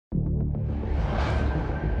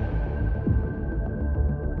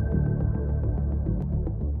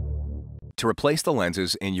To replace the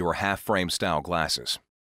lenses in your half-frame style glasses,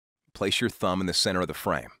 place your thumb in the center of the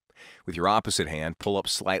frame. With your opposite hand, pull up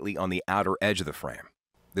slightly on the outer edge of the frame.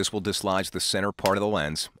 This will dislodge the center part of the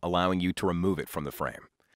lens, allowing you to remove it from the frame.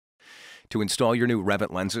 To install your new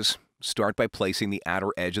Revant lenses, start by placing the outer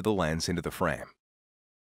edge of the lens into the frame.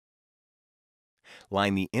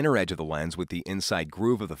 Line the inner edge of the lens with the inside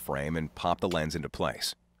groove of the frame and pop the lens into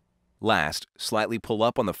place. Last, slightly pull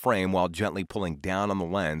up on the frame while gently pulling down on the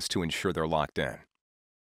lens to ensure they're locked in.